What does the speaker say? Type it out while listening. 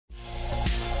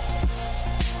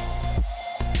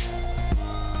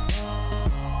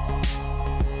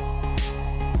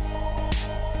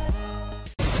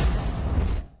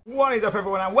What is up,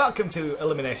 everyone, and welcome to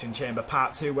Elimination Chamber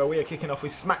Part 2, where we are kicking off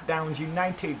with SmackDown's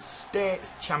United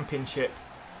States Championship.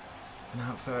 And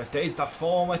out first, it is the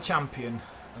former champion,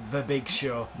 The Big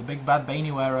Show. The big bad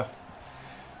beanie wearer.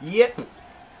 Yep.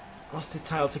 Lost his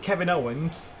title to Kevin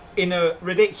Owens in a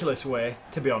ridiculous way,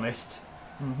 to be honest.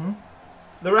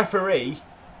 The referee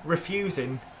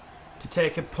refusing to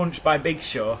take a punch by Big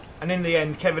Show, and in the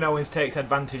end, Kevin Owens takes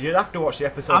advantage. You'd have to watch the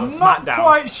episode on SmackDown. I'm not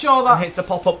quite sure that's... And hits the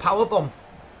pop-up powerbomb.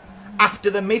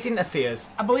 After the Miz interferes.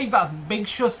 I believe that's Big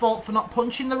Show's fault for not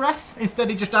punching the ref.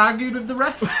 Instead, he just argued with the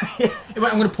ref. Yeah. He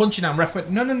went, I'm going to punch you now. And the ref went,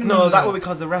 no. No, that was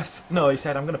because the ref... No, he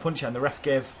said, I'm going to punch you. And the ref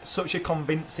gave such a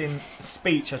convincing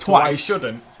speech as to why he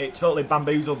shouldn't. It totally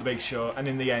bamboozled the Big Show. And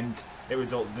in the end, it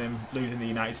resulted in him losing the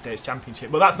United States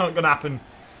Championship. But that's not going to happen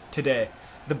today.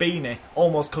 The beanie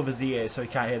almost covers the ears, so he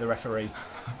can't hear the referee.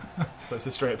 So it's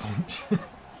a straight punch.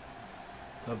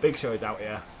 So Big Show is out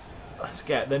here. Let's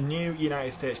get the new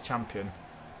United States champion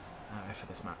out here for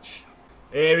this match.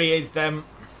 Here he is, then.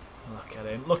 Look at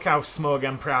him. Look how smug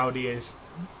and proud he is.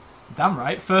 Damn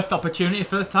right. First opportunity,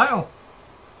 first title.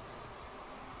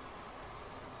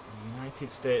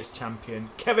 United States champion,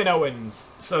 Kevin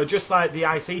Owens. So just like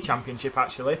the IC championship,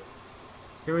 actually.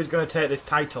 Who is going to take this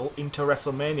title into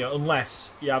WrestleMania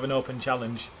unless you have an open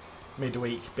challenge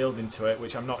midweek building to it,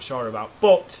 which I'm not sure about.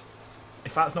 But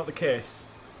if that's not the case,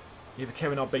 either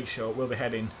Kevin or Big Show will be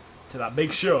heading to that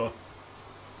Big Show,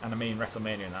 and I mean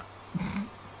WrestleMania and that.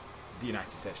 The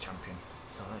United States champion.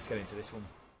 So let's get into this one.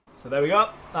 So there we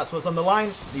go. That's what's on the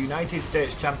line. The United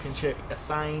States Championship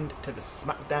assigned to the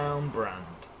SmackDown brand.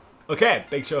 Okay,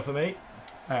 Big Show for me.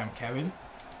 I am Kevin.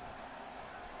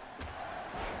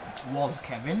 Was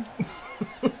Kevin.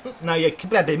 Now you're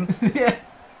Kevin. Yeah.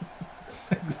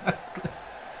 Exactly.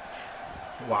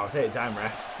 Wow, take your time,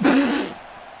 ref.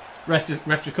 Ref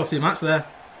just cost you the match there.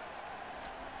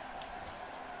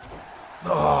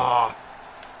 Oh.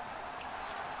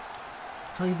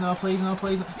 Please no, please no,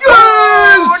 please no.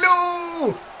 Yes! Oh,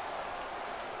 no!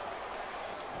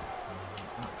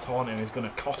 That taunting is going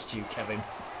to cost you, Kevin.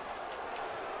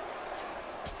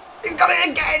 He's got it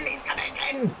again! He's got it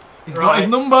again! He's got his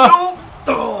number. No.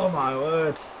 Oh, my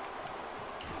word.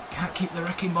 Can't keep the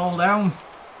wrecking ball down.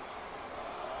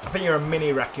 I think you're a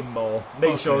mini wrecking ball.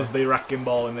 Big Show's the wrecking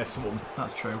ball in this one.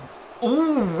 That's true.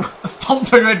 Ooh! I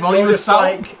stomped on red while he was just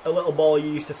like a little ball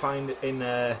you used to find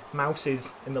in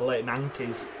mouses in the late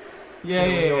 90s. Yeah,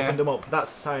 when you opened them up.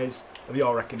 That's the size of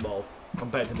your wrecking ball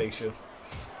compared to Big Show.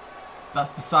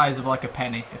 That's the size of like a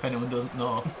penny, if anyone doesn't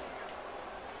know.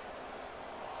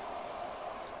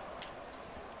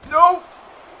 No!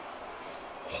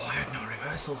 Oh, I had no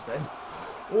reversals then.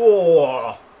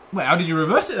 Oh! Wait, how did you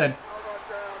reverse it then?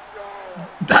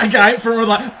 That guy in front was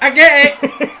like, I get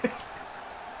it!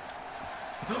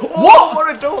 Oh,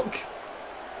 what a duck!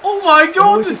 Oh my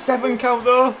god! Oh, it's a 7 count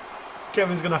though.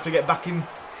 Kevin's going to have to get back in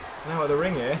and out of the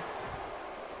ring here.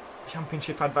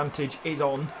 Championship advantage is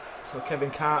on, so Kevin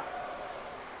can't...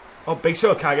 Oh, Big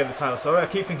Show can't get the title. Sorry, I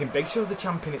keep thinking Big Show's the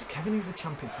champion. It's Kevin who's the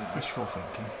champion. Wishful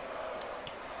thinking.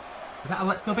 Is that a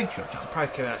Let's Go Big Show? I'm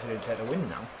surprised Kevin actually didn't take the win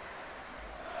now.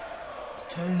 It's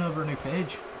turning over a new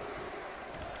page.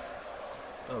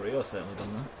 Oh, Rio's certainly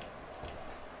done that.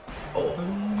 Oh.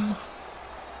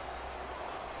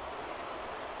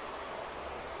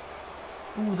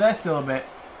 Ooh, they're still a bit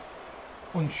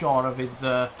unsure of his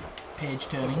page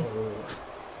turning. Oh.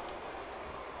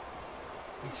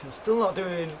 He's still not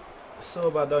doing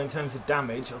so bad though in terms of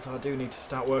damage, although I do need to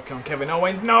start working on Kevin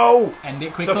Owens. No! End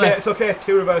it quickly. It's okay.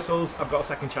 2 reversals. I've got a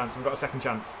second chance. No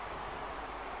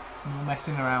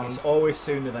messing around. It's always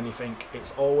sooner than you think.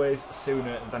 It's always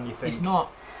sooner than you think. It's not.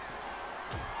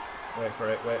 Wait for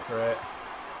it.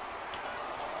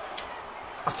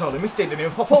 I totally missed it, didn't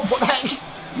even pop up. What the heck? I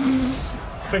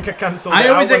think I cancelled it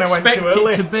out when I went too early. I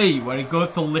always expect it to be where he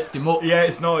goes to lift him up. Yeah,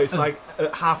 it's not. It's like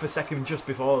half a second just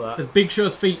before that. As Big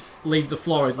Show's feet leave the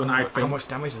floor is when I think. How much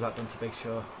damage has that done to Big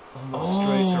Show? Almost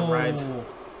straight to red.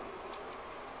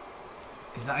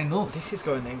 Is that enough? This is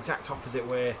going the exact opposite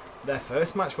way their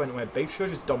first match went, where Big Show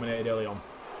just dominated early on.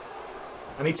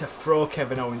 I need to throw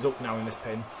Kevin Owens up now in this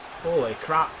pin. Holy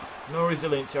crap. No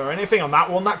resiliency or anything on that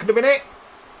one. That could have been it.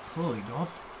 Holy God.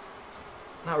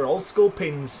 That were old school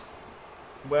pins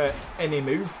where any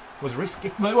move was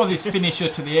risky. Well, it was his finisher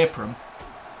to the apron.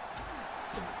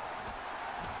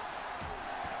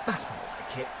 That's more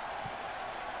like it.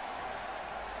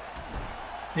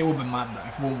 It would be mad though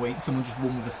if one week someone just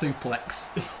won with a suplex.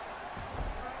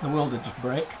 The world would just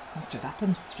break. What's just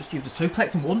happened? It's just used a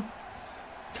suplex and won.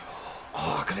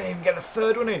 Oh, I couldn't even get the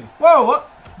third one in. Whoa, what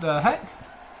the heck?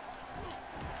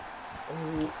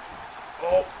 Oh.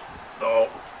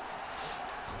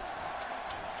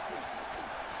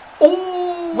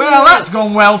 Well, that's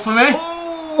gone well for me.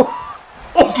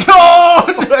 Oh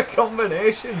God! What a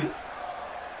combination.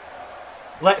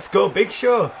 Let's go, Big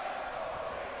Show.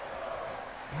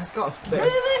 He's got a bit.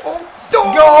 Really? Oh,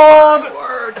 God!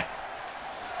 Word.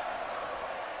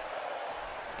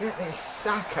 Get this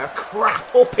sack of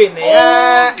crap up in the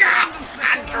air. God!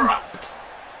 And dropped.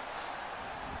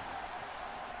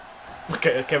 Look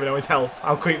at Kevin Owens' health.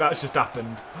 How quick that's just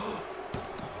happened.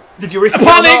 Did you risk it?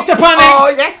 Panicked! I panicked!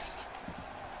 Oh, yes!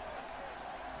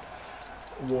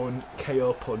 One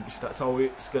KO punch. That's all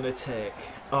it's going to take.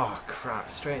 Oh,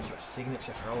 crap. Straight into a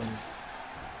signature for Owens.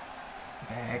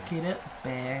 Back it up,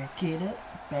 back it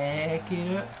up, back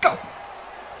it up. Go!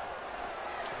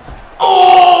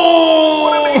 Oh!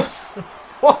 What a miss!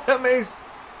 What a miss!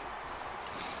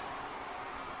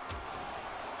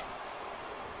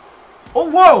 Oh,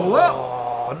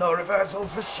 whoa! Oh, no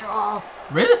reversals for sure.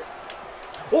 Really?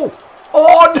 Oh!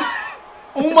 Oh,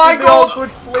 no! Oh my Did God! The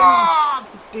awkward flinch. God.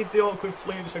 Did the awkward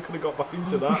flinch. I could have got back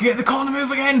into that. Get the corner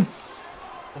move again!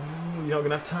 Oh, you're not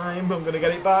going to have time. I'm going to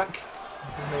get it back.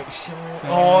 Make sure. Back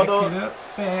Oh, it no.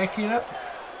 up, back it up.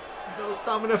 No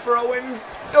stamina for Owens.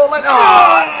 Don't let.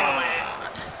 Oh!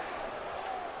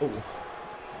 Oh.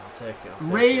 I'll take it. I'll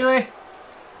take Really? It.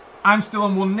 I'm still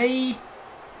on one knee.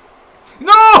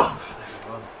 No!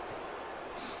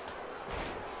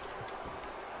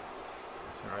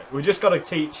 It's alright. We just got to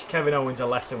teach Kevin Owens a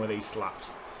lesson with these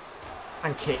slaps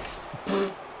and kicks.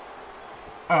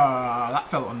 That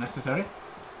felt unnecessary.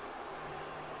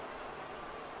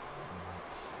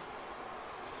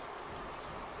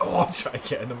 Oh, I'll try to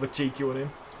get another cheeky one in.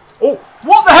 Oh!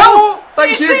 What the hell?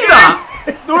 Thank Did you you, see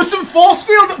that? There was some force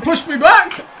field that pushed me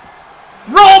back.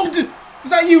 Robbed!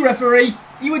 Was that you, referee?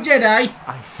 You a Jedi?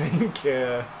 I think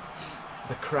the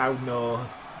crowd know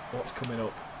what's coming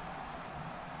up.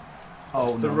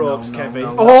 Oh, the ropes, Kevin.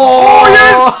 no. Oh,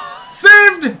 yes!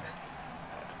 Saved!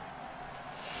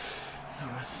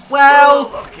 So Well,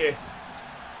 lucky.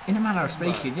 in a manner of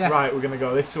speaking, yes. Right, we're going to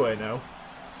go this way now.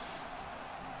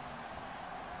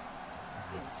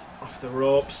 Off the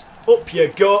ropes. Up you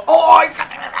go. Oh, he's got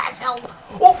the reversal.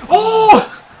 Oh,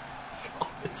 oh! God,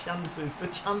 the chances, the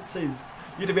chances.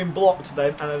 You'd have been blocked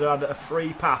then and I'd have had a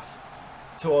free pass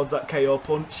towards that KO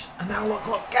punch. And now look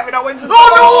what Kevin Owens has done.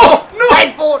 Oh, no! No!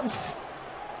 Headbutts!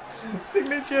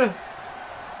 Signature.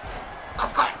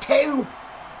 I've got two.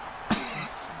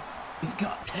 He's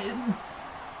got two.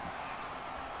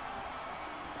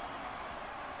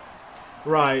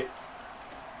 Right.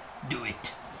 Do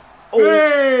it. Oh,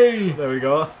 Hey! there we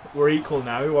go. We're equal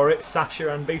now. We're at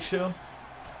Sasha and Big Show.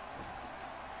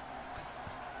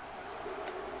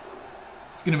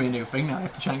 It's going to be a new thing now. I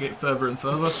have to try and get it further and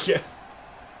further. Yeah.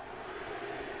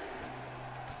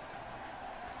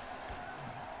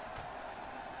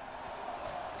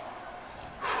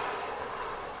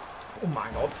 Oh my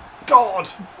God. God!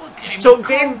 Tucked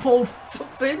in!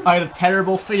 Tucked in! I had a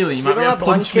terrible feeling you might Give be him able to a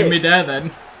punch me blanket. mid-air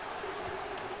then.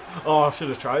 Oh, I should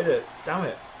have tried it. Damn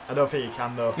it. I don't think you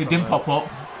can though. It didn't pop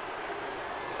up.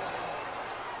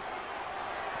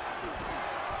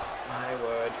 My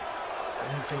word.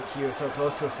 I didn't think you were so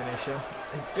close to a finisher.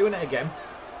 It's doing it again.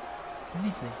 When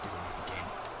is this doing it again?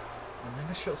 It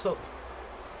never shuts up.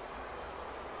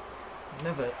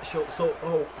 Never shuts up.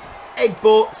 Oh.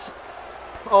 Headbutt!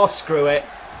 Oh, screw it.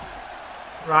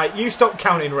 Right, you stop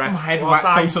counting, ref. My head whilst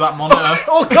whacked I- onto that monitor.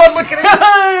 Oh God, look at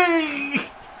it!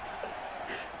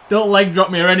 Don't leg drop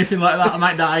me or anything like that, I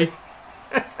might die.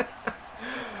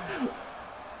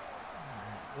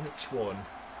 Which one?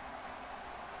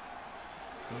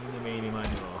 Eeny, meeny, miny,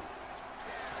 moe.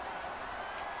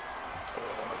 Oh,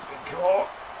 he's been caught.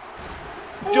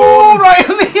 Oh, right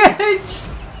on the edge!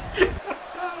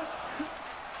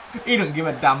 He don't give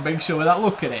a damn Big Show with that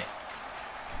look at it.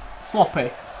 Sloppy.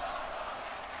 Right.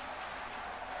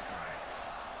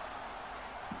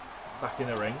 Back in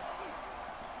the ring.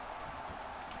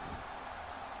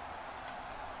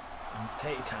 And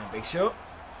take your time, Big Show.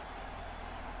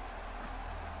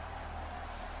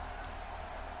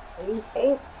 Oh,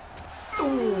 oh.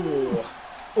 Oh,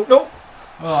 oh no.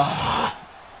 Oh,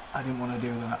 I didn't want to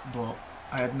do that, but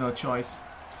I had no choice.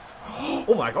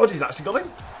 Oh my God, he's actually got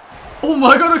him. Oh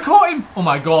my God, I caught him! Oh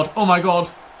my God, oh my God.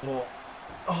 Oh,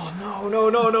 oh no, no,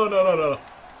 no, no, no, no, no.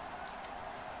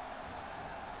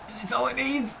 It's all it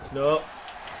needs. No.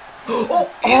 Oh,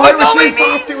 It's it was all too it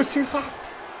fast. needs. It was too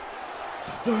fast.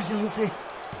 No resiliency.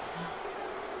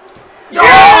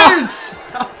 Yes!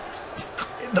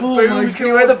 The Oh booze. my Can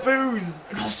you hear the booze?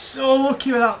 I got so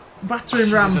lucky with that I battering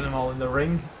should have done ram. them all in the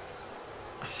ring.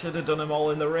 I should have done them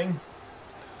all in the ring.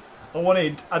 I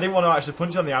didn't want to actually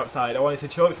punch you on the outside. I wanted to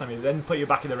choke slam you, then put you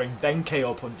back in the ring, then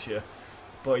KO punch you.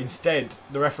 But instead,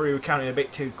 the referee was counting a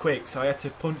bit too quick, so I had to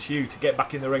punch you to get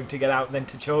back in the ring to get out and then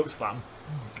to chokeslam.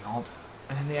 Oh, God.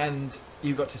 And in the end,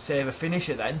 you got to save a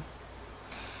finisher then.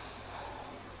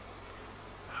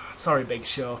 Sorry, Big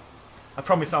Show. I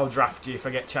promise I'll draft you if I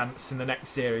get a chance in the next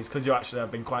series, because you actually have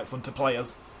been quite fun to play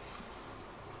as.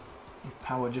 His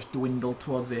power just dwindled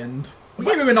towards the end. We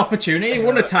gave him an opportunity, he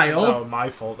won a title. No,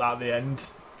 my fault that at the end.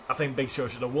 I think Big Show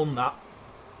should have won that.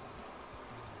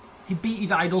 He beat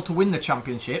his idol to win the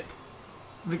championship,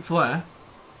 Ric Flair.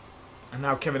 And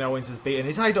now Kevin Owens has beaten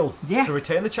his idol to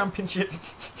retain the championship.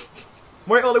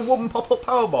 Wait, only one pop-up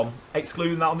powerbomb,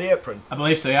 excluding that on the apron. I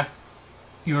believe so, yeah.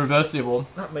 You reversed the one.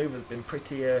 That move has been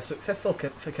pretty successful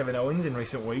for Kevin Owens in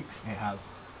recent weeks. It has.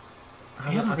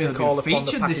 He hasn't really been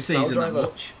featured this season that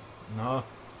much. No.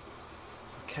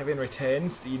 So Kevin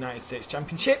retains the United States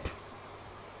Championship.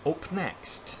 Up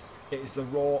next is the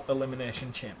Raw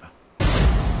Elimination Chamber.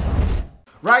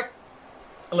 Right,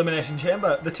 Elimination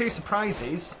Chamber. The two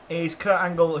surprises is Kurt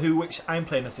Angle, which I'm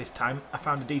playing as this time. I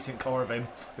found a decent core of him,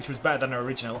 which was better than our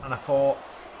original, and I thought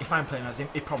if I'm playing as him,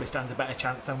 it probably stands a better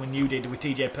chance than when you did with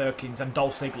TJ Perkins and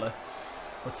Dolph Ziggler.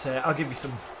 But I'll give you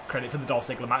some credit for the Dolph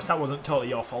Ziggler match. That wasn't totally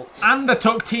your fault. And I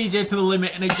took TJ to the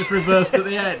limit and it just reversed at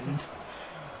the end.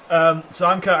 So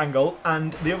I'm Kurt Angle,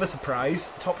 and the other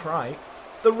surprise, top right,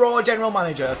 the Raw General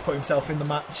Manager has put himself in the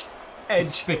match. Edge.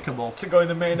 Despicable. To go in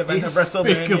the main event of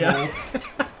WrestleMania.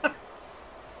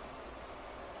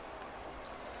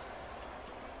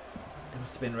 He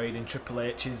must have been reading Triple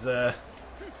H's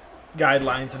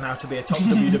guidelines on how to be a top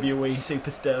WWE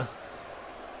superstar.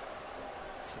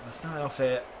 So we'll start off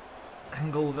here.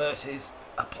 Angle versus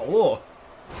Apollo.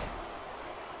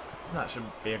 That should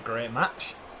be a great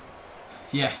match.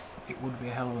 Yeah, it would be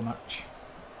a hell of a match.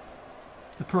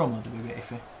 The promos would be a bit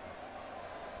iffy.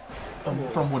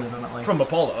 From one of them, at least. From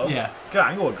Apollo? Yeah. Kurt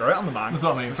Angle were great on the mic. That's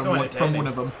what I mean, from one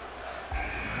of them.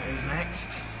 Who's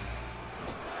next?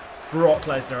 Brock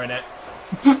Lesnar in it.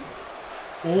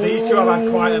 Oh. These two have had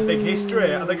quite a big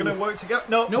history. Are they going to work together?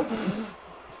 No. Nope.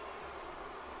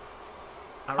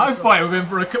 I thought he was going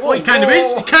for a... Well, he kind of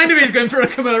is. He kind of is going for a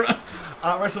Kimura.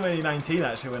 At WrestleMania 19,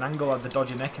 actually, when Angle had the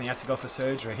dodgy neck and he had to go for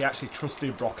surgery, he actually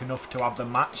trusted Brock enough to have the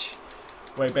match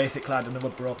where he basically had another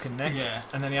broken neck. Yeah.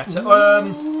 And then he had to...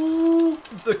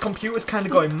 the computer's kind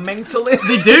of going mentally.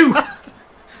 They do!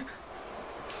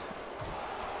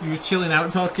 He was chilling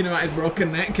out talking about his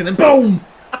broken neck and then BOOM!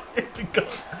 He got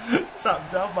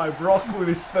tapped out by Brock with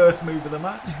his first move of the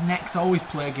match. His neck's always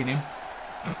plaguing him.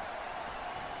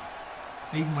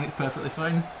 Even when it's perfectly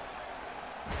fine.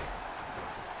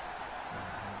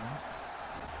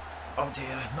 Oh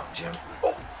dear, not German.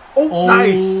 Oh,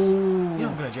 nice! You're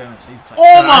not going to German suplex.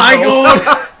 Oh my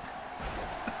god!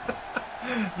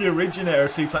 The originator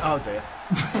of suplex. Oh dear.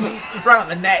 Right on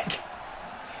the neck.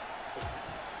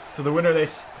 So the winner of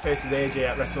this faces AJ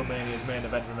at WrestleMania's main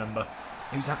event, remember?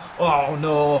 Who's that? Oh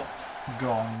no.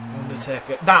 Gone.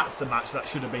 Undertaker. That's the match that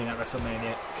should have been at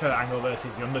WrestleMania. Kurt Angle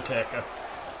versus The Undertaker.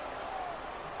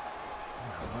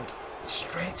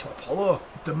 Straight to Apollo.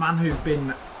 The man who's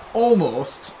been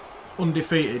almost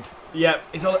undefeated. Yep,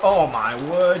 he's all. Oh my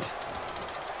word!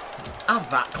 Have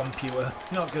that computer.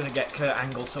 You're not going to get Kurt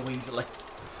Angle so easily.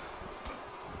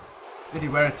 Did he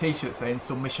wear a t-shirt saying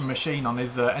 "Submission Machine" on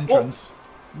his entrance?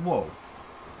 Whoa.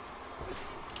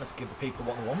 Let's give the people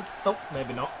what they want. Oh,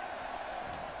 maybe not.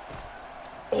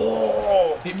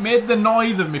 Oh! It made the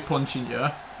noise of me punching you,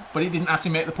 but it didn't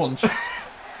actually make the punch.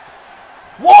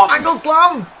 What? Angle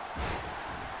slam!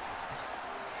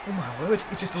 Oh my word,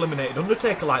 he's just eliminated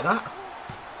Undertaker like that.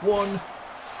 1,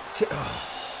 2... Oh.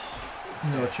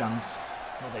 No chance.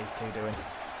 What are these two doing?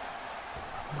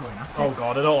 Going at it. Oh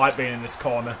god, I don't like being in this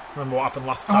corner. Remember what happened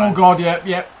last time? Oh god,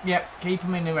 yep. Keep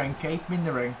him in the ring, keep him in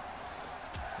the ring.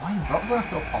 Why is Brock going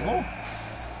after Apollo?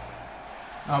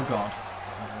 Oh god.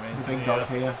 The big dog's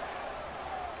here.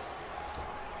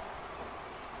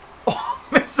 Oh,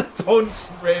 missed the punch.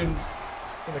 Reigns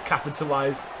going to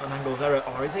capitalise on Angle's error.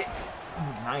 Or is it?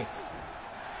 Oh, nice.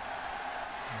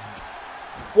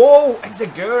 Whoa!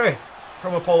 Enziguri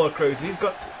from Apollo Crews.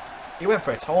 He went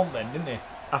for a taunt then, didn't he?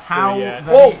 After How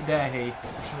whoa! dare he?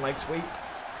 Russian leg sweep.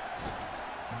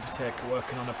 Undertaker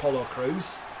working on Apollo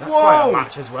Crews. That's Whoa! quite a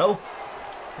match as well.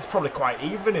 It's probably quite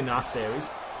even in our series.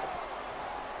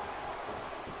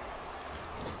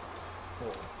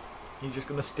 Oh. You're just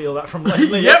going to steal that from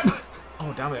Leslie? Yep!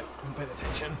 Oh, damn it. I'm paying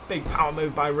attention. Big power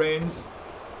move by Reigns.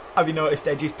 Have you noticed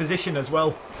Edge's position as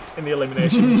well in the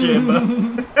Elimination Chamber?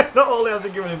 Not only has he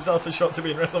given himself a shot to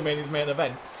be in WrestleMania's main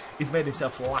event, he's made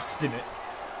himself last in it.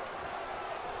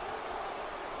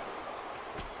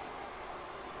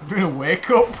 I'm doing a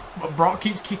wake up, but Brock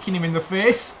keeps kicking him in the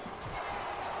face.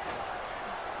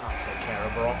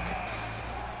 Brock.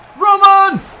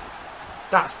 Roman!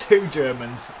 That's 2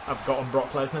 Germans I've got on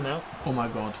Brock Lesnar now. Oh my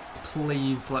god.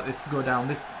 Please let this go down.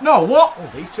 This. No, what? Oh,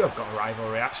 these two have got a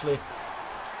rivalry, actually.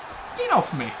 Get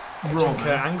off me. Edge and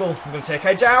Kurt Angle. I'm going to take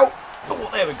Edge out. Oh,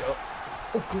 there we go.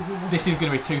 Oh, this is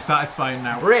going to be too satisfying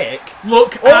now. Break.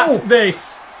 Look at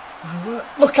this.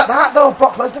 Look at that, though.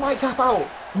 Brock Lesnar might tap out.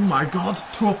 Oh my god.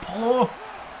 To Apollo.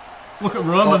 Look at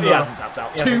Roman, he hasn't tapped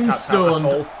out. He hasn't tapped out at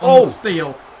all. Oh,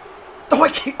 steel. Oh, I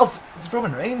keep off. It's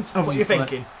Roman Reigns. Obviously. What are you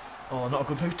thinking? Oh, not a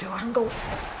good move to Angle.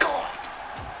 God.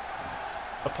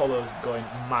 Apollo's going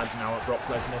mad now at Brock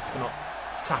Lesnar for not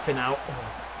tapping out. Oh,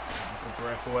 good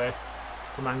breakaway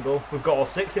from Angle. We've got all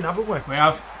 6 in, haven't we? We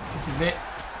have. This is it.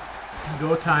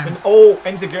 Go time. And, oh,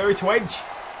 Enziguri to Edge.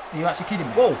 Are you actually kidding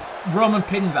me? Whoa. Roman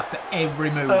pins after every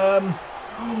move.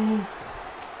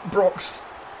 Brock's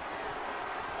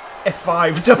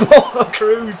F5 to Apollo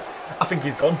Crews. I think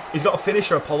he's gone. He's got a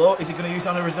finisher, Apollo. Is he going to use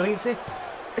on a resiliency?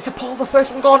 It's Apollo, the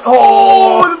first one gone.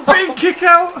 Oh, the big kick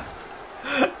out.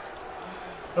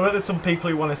 I bet there's some people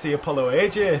who want to see Apollo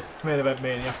AJ main event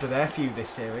Mania after their feud this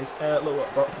series. Look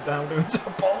what Brock's down doing to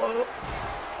Apollo.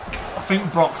 I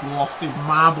think Brock's lost his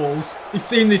marbles. He's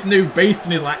seen this new beast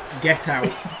and he's like, get out.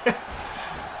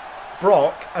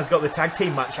 Brock has got the tag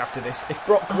team match after this. If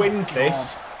Brock wins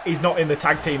this, he's not in the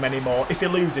tag team anymore. If he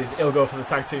loses, he'll go for the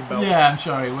tag team belts. Yeah, I'm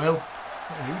sure he will.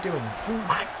 What are you doing? Oh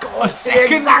my god, a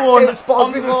second one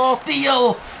on before. The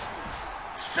steel.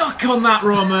 Suck on that,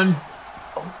 Roman.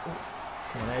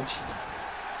 Come on, Edge.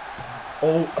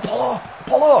 Oh,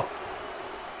 Apollo!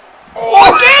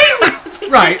 Oh,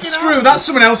 again! Right, screw, out. That's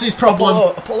someone else's problem.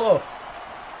 Apollo.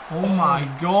 Oh my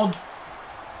god.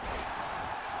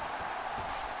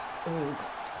 Oh.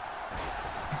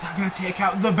 Is that going to take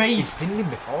out the beast? He's pinned him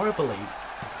before, I believe.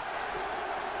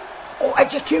 Oh,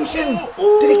 execution!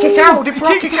 Did he kick out? Did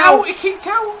Brock kick out? He kicked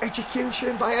out.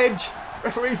 Execution by Edge.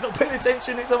 Referee's not paying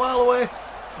attention. It's a mile away.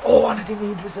 Oh, and I didn't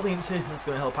need resiliency. That's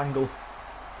going to help Angle.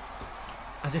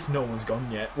 As if no one's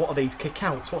gone yet. What are these kick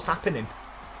outs? What's happening?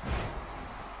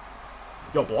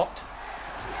 You're blocked.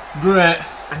 Great.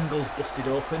 Angle's busted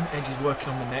open. Edge is working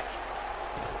on the neck.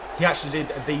 He actually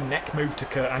did the neck move to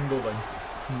Kurt Angle then.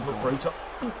 Look brutal.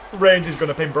 Reigns is going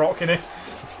to pin Brock, innit?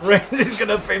 Reigns is going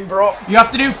to pin Brock. You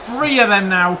have to do 3 of them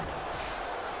now.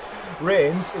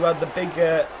 Reigns, who had the big...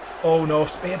 oh no,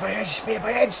 spear by Edge, spear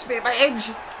by Edge, spear by Edge.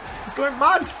 He's going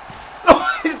mad.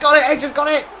 Oh, he's got it, Edge has got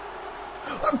it.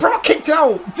 Brock kicked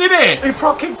out. Did he?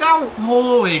 Brock kicked out.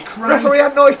 Holy crap. Referee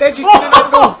had noticed Edge's pinning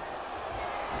Angle.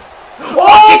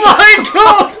 Oh my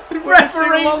god!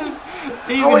 Referee just...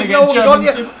 He's going to get gone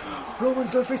yet? Roman's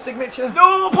going for his signature.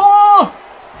 No, Apollo!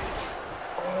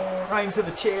 Oh, right into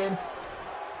the chin.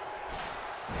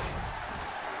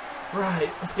 Right,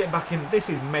 let's get back in. This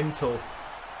is mental.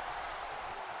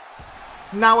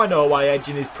 Now I know why Edge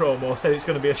in his promo said it's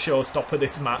going to be a showstopper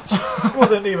this match. He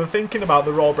wasn't even thinking about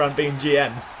the Raw brand being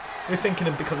GM. He was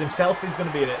thinking because himself is going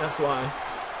to be in it, that's why.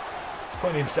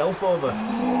 Putting himself over.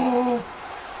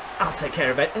 I'll take care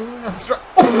of it.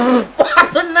 Oh, what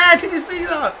happened there? Did you see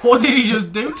that? What did he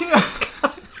just do to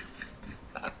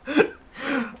you?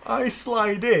 I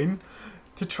slide in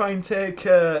to try and take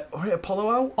Apollo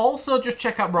out. Also, just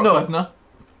check out Brock Lesnar.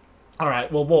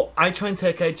 Alright, well, what? I try and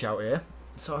take Edge out here.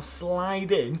 So I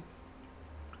slide in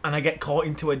and I get caught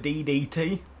into a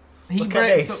DDT. Look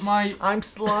at this. I'm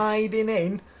sliding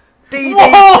in.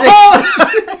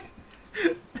 DDT!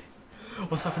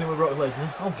 What's happening with Brock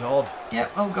Lesnar? Oh god.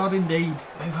 Yep, oh god indeed.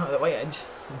 Move out of the way, Edge,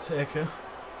 and take her.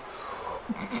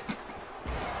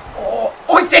 Oh,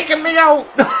 he's taking me out!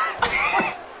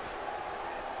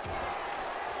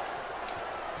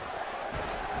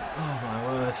 Oh my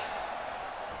word.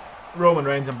 Roman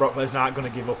Reigns and Brock Lesnar aren't going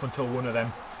to give up until one of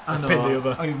them has pinned the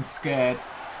other. I'm scared.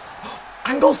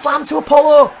 Angle slam to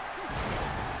Apollo!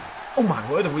 Oh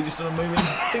my word, have we just done a moving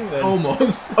thing then?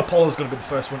 Almost. Apollo's going to be the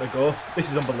first one to go.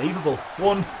 This is unbelievable.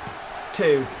 1,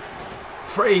 2,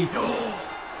 3.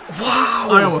 Wow!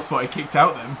 I almost thought he kicked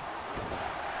out then.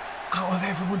 Out of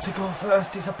everyone to go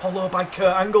first is Apollo by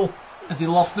Kurt Angle. Has he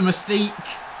lost the mystique?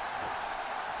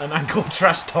 And Angle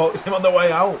trash talks him on the way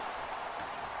out.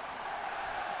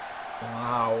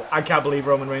 Wow. I can't believe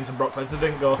Roman Reigns and Brock Lesnar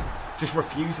didn't go. Just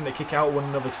refusing to kick out one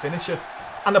another's finisher.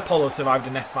 And Apollo survived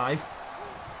an F5.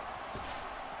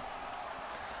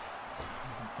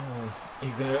 Oh, are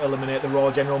you going to eliminate the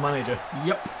Raw General Manager?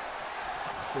 Yep.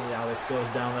 Let's see how this goes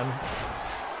down then.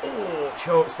 Oh,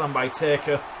 chokeslam by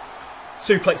Taker.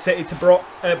 Suplex City to Brock,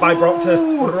 by Brock to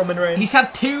Roman Reigns. He's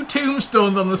had 2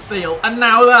 tombstones on the steel, and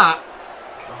now that.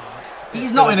 God.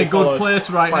 He's not in a good place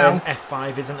right by now. An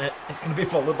F5, isn't it? It's going to be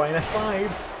followed by an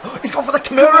F5. He's gone for the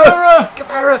Kimura.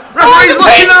 Kimura. Referee's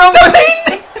looking the wrong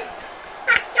way.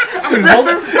 I'm going to hold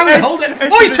it. I'm going to hold it.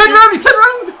 Oh, he's turned around. He's turned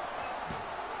around.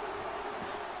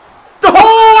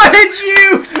 Oh, Edge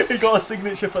use. He got a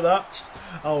signature for that.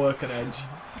 I'll work an Edge.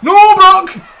 No,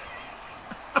 Brock.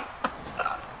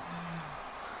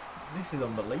 This is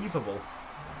unbelievable.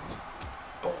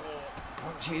 Oh,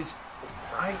 punches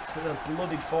right to the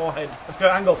bloodied forehead of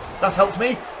Kurt Angle. That's helped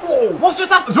me. Whoa. What's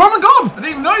just happened? Is Roman gone? I didn't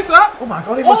even notice that. Oh my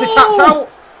god, he must have tapped out.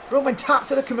 Roman tapped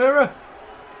to the Kimura.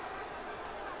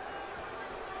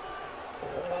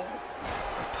 Oh,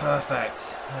 that's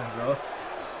perfect. There we go.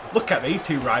 Look at these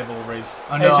two rivalries.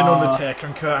 Edge and Undertaker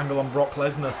and Kurt Angle and Brock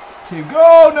Lesnar. It's two.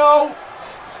 Go, no.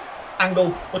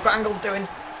 Angle. Look what Angle's doing.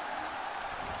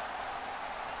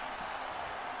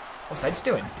 What's Edge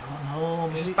doing? I don't know.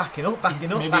 He's just backing up,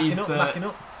 backing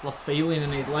up. Lost feeling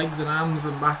in his legs and arms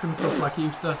and back and stuff like he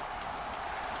used to.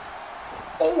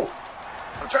 Oh!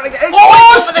 I'm trying to get Edge.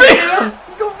 Oh, spear!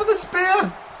 He's going for the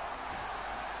spear.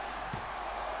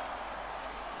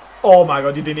 Oh my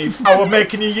god, you didn't even... I was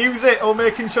making you use it. I was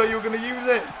making sure you were going to use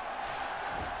it.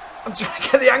 I'm trying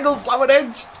to get the angle slam on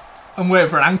Edge. I'm waiting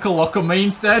for an ankle lock on me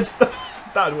instead.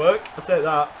 That'd work. I'll take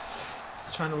that.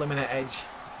 Just trying to eliminate Edge.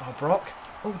 Oh, Brock.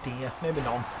 Oh dear, maybe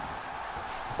none.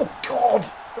 Oh god!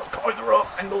 Got caught in the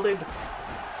ropes, Angle did.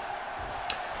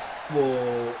 Whoa.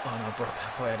 Oh no, Brock, I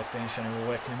thought I had a finish and we were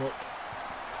waking him up.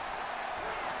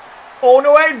 Oh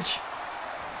no, Edge!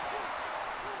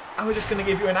 I was just going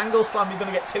to give you an angle slam, you're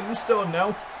going to get tombstone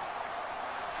now.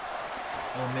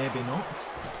 Or maybe not.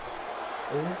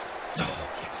 Oh. Oh,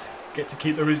 yes. Get to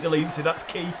keep the resiliency, that's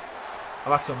key.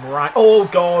 I've had some right... Oh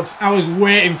god! I was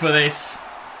waiting for this.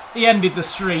 He ended the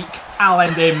streak. I'll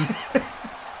end him.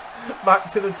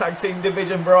 Back to the tag team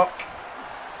division, Brock.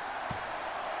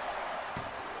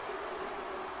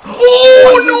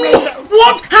 Oh no!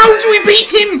 What? How do we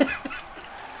beat him?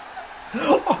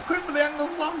 Oh, quick for the angle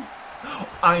slam.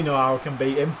 I know how I can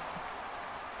beat him.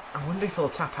 I wonder if he'll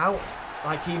tap out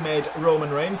like he made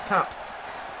Roman Reigns tap.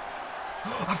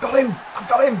 I've got him! I've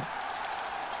got him!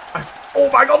 Oh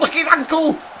my god, look his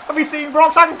ankle! Have you seen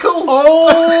Brock's ankle?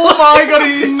 Oh my god,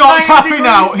 he's not tapping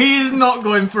out. He is not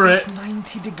going for it. It's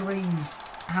 90 degrees.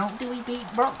 How do we beat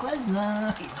Brock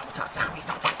Lesnar? He's not tapped out. He's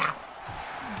not tapped out.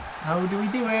 How do we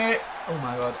do it? Oh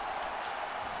my god.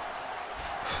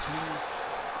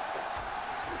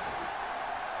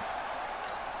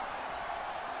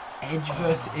 Edge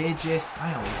versus AJ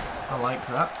Styles. I like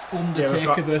that.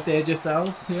 Undertaker versus AJ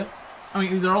Styles. Yeah. I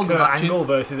mean, these are all good matches. Angle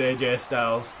versus AJ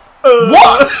Styles.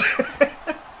 What?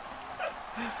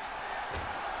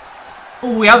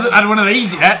 Oh, we haven't had one of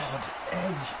these yet. God,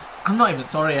 Edge. I'm not even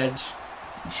sorry, Edge.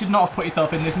 You should not have put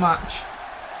yourself in this match.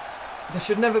 There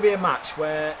should never be a match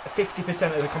where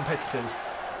 50% of the competitors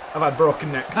have had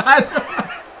broken necks.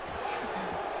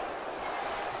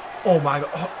 Oh my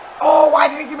god. Oh, why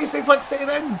did he give me Suplex City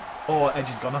then? Oh, Edge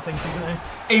is gone, I think, isn't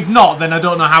he? If not, then I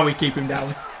don't know how we keep him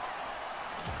down.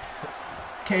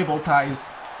 Cable ties.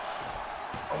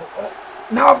 Oh.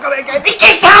 Now I've got it again. He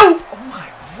kicks out! Oh my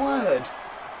word.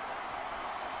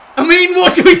 I mean,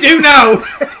 what do we do now?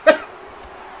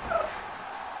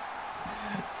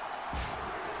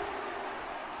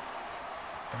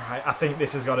 Alright, I think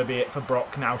this has got to be it for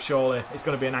Brock now, surely. It's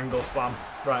going to be an angle slam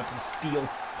right to the steel.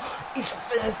 He's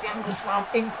first, the angle slam.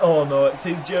 Oh no, it's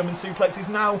his German suplexes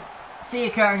now. See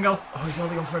you, Angle. Oh, he's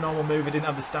only gone for a normal move. He didn't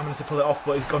have the stamina to pull it off,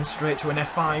 but he's gone straight to an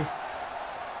F5.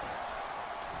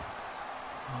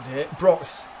 Oh dear.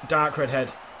 Brock's dark red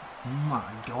head. Oh my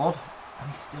god. And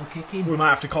he's still kicking. We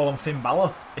might have to call him Finn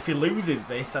Balor. If he loses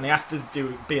this and he has to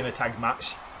be in a tag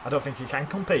match, I don't think he can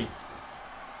compete.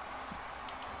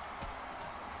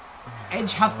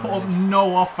 Edge has put up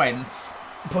no offence.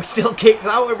 But he still kicks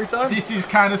out every time. This is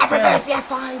kind of I reverse the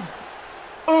F5.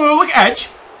 Oh, look at Edge.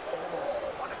 Oh,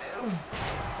 what a move.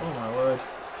 Oh my word.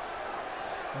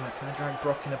 Right, can I drag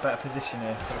Brock in a better position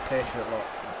here for the Patriot lock?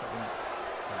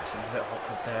 Actually, it's a bit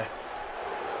awkward there.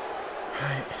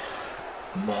 Right.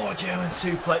 More German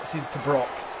suplexes to Brock.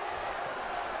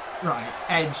 Right,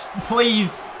 Edge,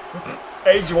 please.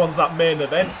 Edge wants that main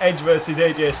event. Edge versus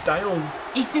AJ Styles.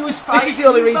 If he was fighting This is the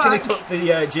only reason back, he took the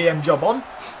GM job on.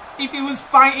 If he was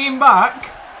fighting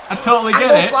back, I totally get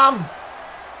Angle it. slam.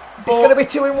 It's going to be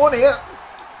 2-in-1 here.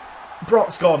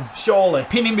 Brock's gone, surely.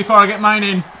 Pin him before I get mine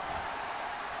in.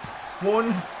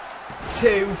 1,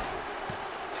 2,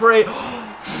 3.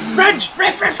 Reg!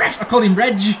 Ref! I call him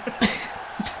Reg.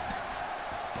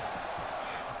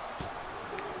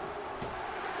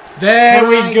 There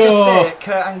we go. Can I just say,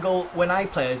 Kurt Angle, when I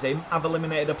play as him, I've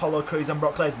eliminated Apollo Crews and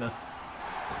Brock Lesnar.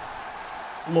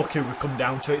 Look who we've come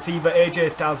down to. It's either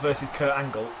AJ Styles versus Kurt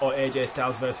Angle or AJ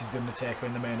Styles versus The Undertaker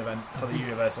in the main event for the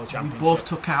Universal Championship. We both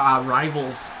took out our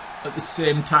rivals at the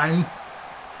same time.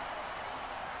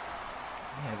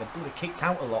 Yeah, they bloody kicked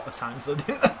out a lot of times though,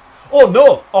 didn't they? Oh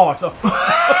no! Oh, so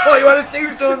I thought you had a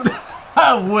tombstone.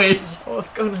 I wish. I was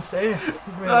going to say.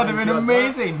 That'd have been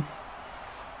amazing.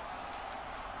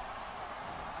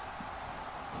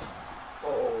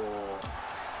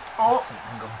 Oh.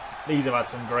 These have had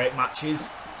some great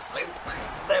matches.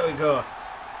 There we go.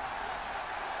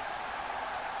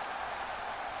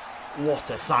 What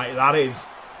a sight that is.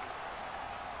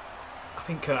 I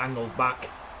think Kurt Angle's back.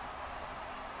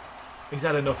 He's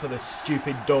had enough of the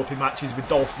stupid, dopey matches with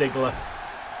Dolph Ziggler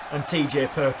and TJ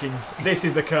Perkins. This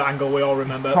is the Kurt Angle we all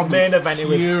remember. Main event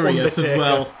with Undertaker. As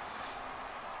well.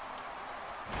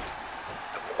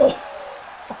 Oh.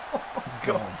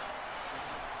 God.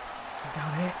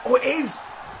 Down here. Oh, it is!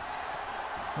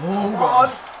 Oh, come God.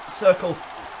 on! Circle.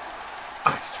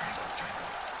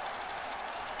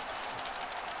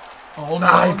 Oh, no.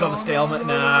 He's got the stalemate.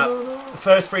 Nah. The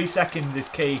first 3 seconds is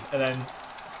key, and then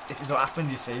this is what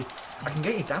happens, you see. I can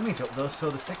get your damage up though, so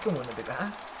the second one will be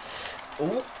better.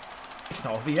 Oh, it's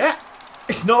not over yet.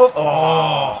 It's not over.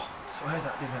 Oh, I swear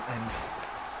that didn't end.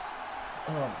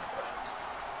 Oh my God.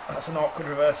 That's an awkward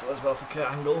reversal as well for Kurt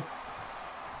Angle.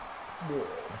 Whoa.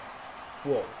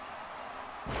 Whoa.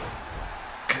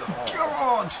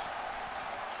 God.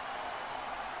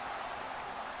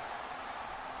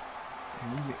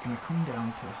 Who's it going to come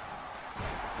down to?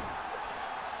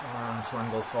 Around to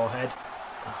Angle's forehead.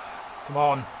 Come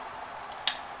on.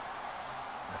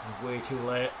 That was way too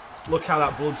late. Look how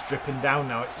that blood's dripping down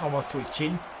now. It's almost to his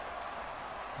chin.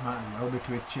 Might as well be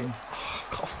to his chin. Oh,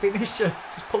 I've got a finisher.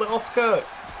 Just pull it off, Kurt.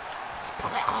 Just pull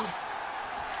it off.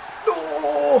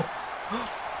 No!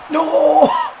 No!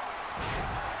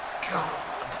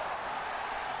 God.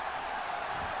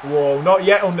 Whoa, not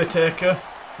yet, Undertaker.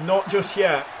 Not just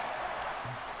yet.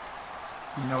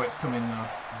 You know it's coming though.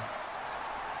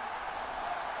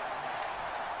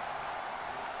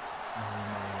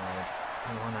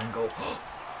 Come on, Angle.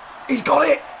 He's got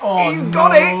it! Oh, he's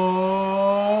got it!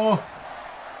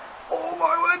 Oh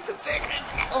my word, to take it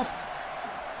off!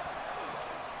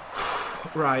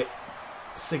 Right.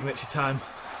 Signature time.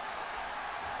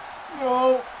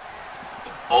 No!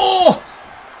 Oh!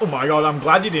 Oh my God, I'm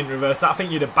glad you didn't reverse that. I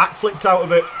think you'd have backflipped out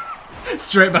of it.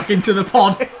 Straight back into the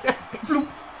pod.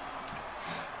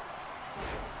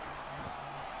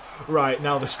 Right,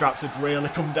 now the straps had really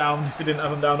come down if he didn't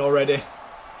have them down already.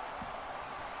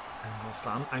 Angle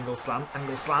slam, angle slam,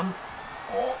 angle slam.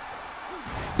 Oh,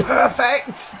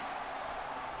 perfect!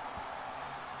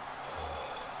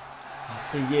 I'll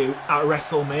see you at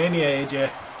WrestleMania, AJ.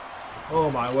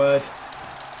 Oh my word.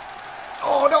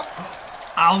 Oh no!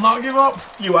 I'll not give up.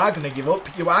 You are going to give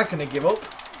up. You are going to give up.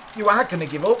 You are going to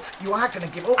give up. You are going to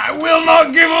give up. I will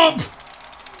not give up!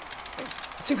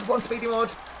 Super 1 speedy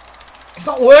mode. It's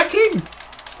not working!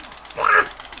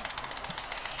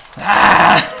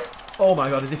 Oh my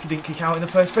God, as if you didn't kick out in the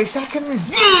first 3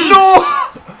 seconds. No!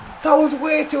 That was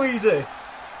way too easy.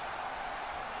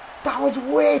 That was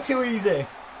way too easy.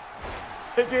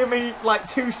 It gave me like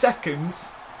 2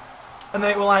 seconds. And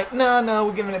then it were like, no,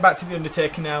 we're giving it back to The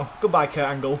Undertaker now. Goodbye, Kurt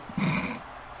Angle.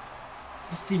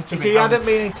 Just seemed to if he hadn't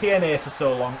been in TNA for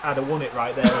so long, I'd have won it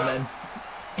right there and then.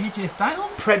 AJ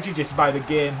Styles? Prejudiced by the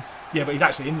game. Yeah, but he's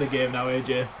actually in the game now,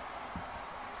 AJ.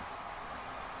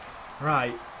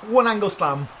 Right. 1 angle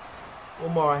slam.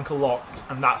 1 more ankle lock.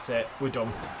 And that's it. We're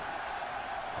done.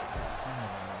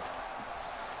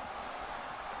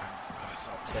 I've got to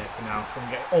stop taking now from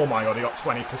getting... Oh my God, he got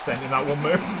 20% in that one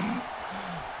move.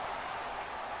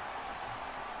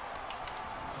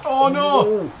 Oh no!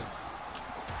 Ooh.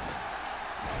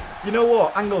 You know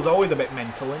what? Angle's always a bit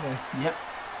mental, isn't he? Yep.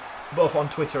 Both on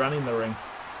Twitter and in the ring.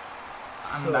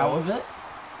 I'm out of it.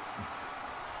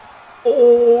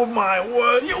 Oh my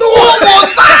word! What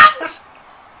was that?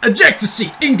 Ejector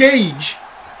seat, engage!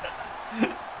 The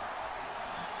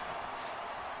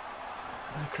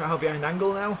crowd behind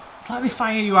Angle now. It's like they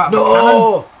fire you out of a No!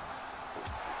 cannon.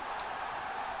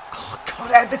 Oh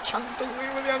God, I had the chance to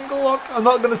win with the Angle lock. I'm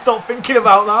not going to stop thinking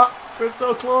about that. We're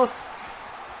so close.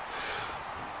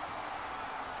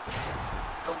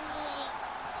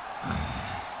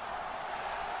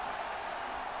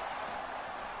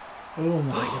 Oh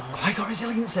my God. I got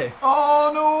resiliency.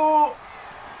 Oh no!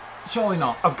 Surely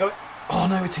not. I've got it. Oh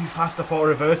no, we're too fast. I thought I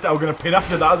reversed it. I was going to pin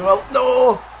after that as well.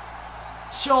 No!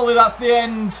 Surely that's the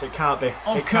end. It can't be.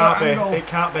 Of It can't Kurt be. Angle. It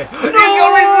can't be. No! He's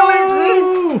got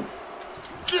resiliency!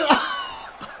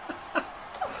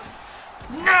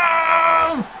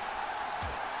 No!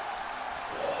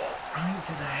 Right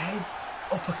to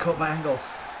caught by Angle.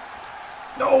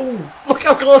 No! Look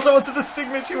how close I was to the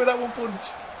signature with that one punch.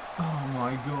 Oh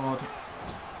my god.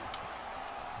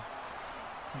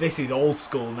 This is old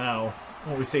school now.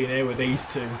 What we're seeing here with these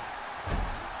two.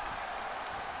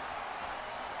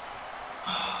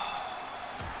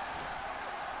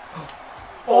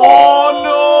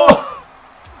 Oh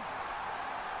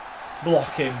no!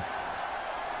 Block him.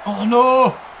 Oh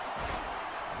no!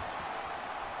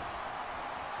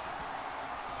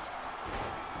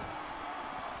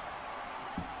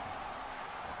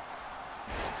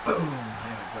 Boom!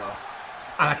 There we go.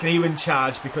 And I can even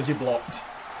charge because you blocked.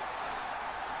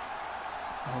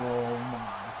 Oh my.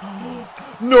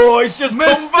 No, it's just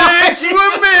Mistakes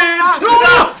were made!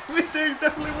 No! Mistakes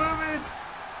definitely were made.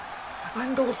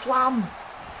 Angle slam.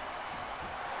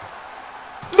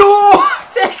 No!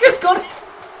 Taker's got it.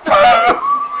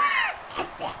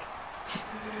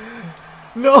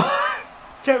 No!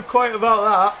 Kept quiet about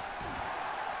that.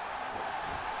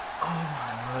 Oh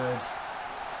my word.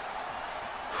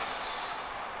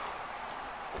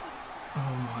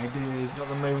 Oh my days. He's got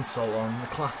the moonsault on, the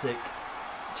classic.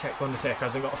 Check Undertaker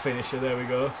hasn't got a finisher, there we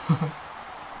go.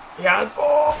 He has.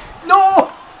 Oh!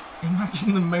 No!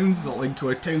 Imagine the moonsault into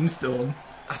a tombstone.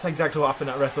 That's exactly what happened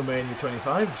at WrestleMania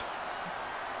 25.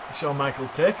 Shawn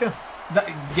Michaels Taker.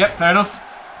 Yep, fair enough.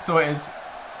 So it is.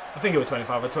 I think it was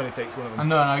 25 or 26, one of them. I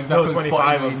know exactly. No,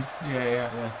 25 was.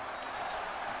 Yeah.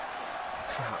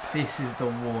 Crap. This is the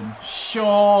one.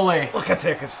 Surely. Look at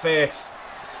Taker's face.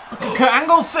 Look at Kurt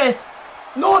Angle's face.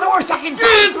 No, there were a second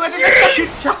chance! Where did the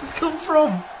second chance come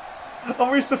from?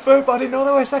 I missed the third, but I didn't know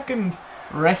there were a second.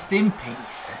 Rest in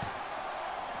peace.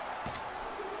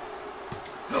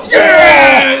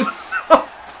 Yes!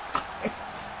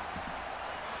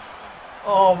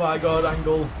 Oh my god,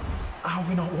 Angle. How have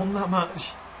we not won that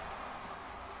match?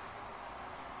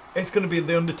 It's going to be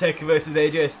The Undertaker versus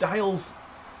AJ Styles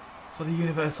for the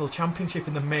Universal Championship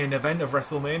in the main event of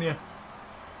WrestleMania.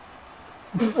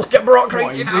 Look at Brock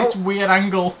reaching out. What is this weird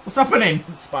angle? What's happening?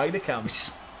 Spider cam. It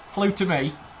just flew to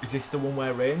me. Is this the one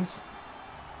where Reigns?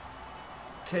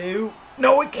 2.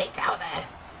 No, it kicked out there.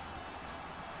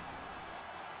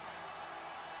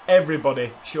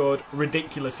 Everybody showed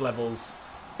ridiculous levels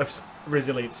of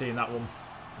resiliency in that one.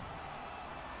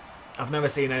 I've never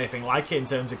seen anything like it in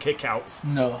terms of kickouts.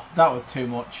 No, that was too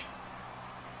much.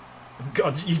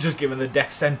 God, you just given the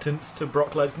death sentence to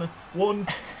Brock Lesnar. 1,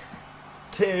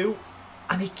 2,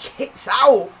 and he kicks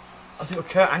out. I think it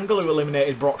was Kurt Angle who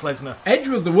eliminated Brock Lesnar. Edge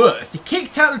was the worst. He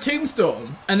kicked out the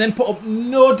tombstone and then put up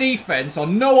no defense or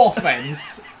no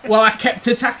offense while I kept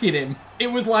attacking him. It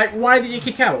was like, why did you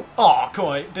kick out? Oh, come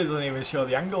on, it doesn't even show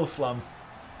the angle slam.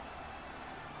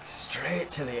 Straight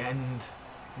to the end.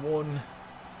 1,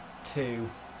 2,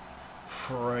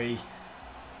 3.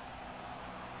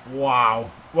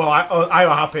 Wow. Well, I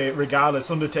was happy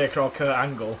regardless, Undertaker or Kurt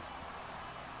Angle.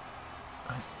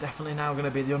 It's definitely now going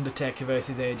to be The Undertaker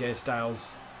versus AJ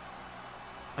Styles.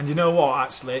 And you know what,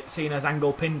 actually, seeing as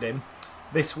Angle pinned him,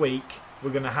 this week we're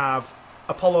going to have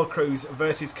Apollo Crews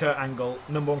versus Kurt Angle,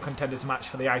 #1 contenders match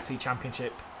for the IC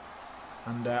Championship.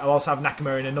 And I'll also have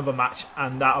Nakamura in another match,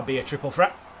 and that'll be a triple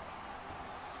threat.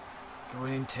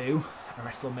 Going into a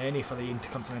WrestleMania for the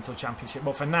Intercontinental Championship.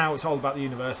 But for now, it's all about the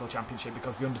Universal Championship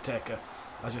because The Undertaker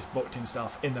has just booked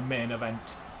himself in the main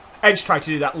event. Edge tried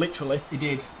to do that literally. He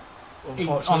did.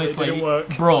 Unfortunately, it didn't work.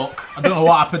 Broke. I don't know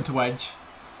what happened to Edge.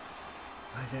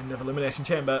 That's the end of Elimination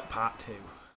Chamber Part 2.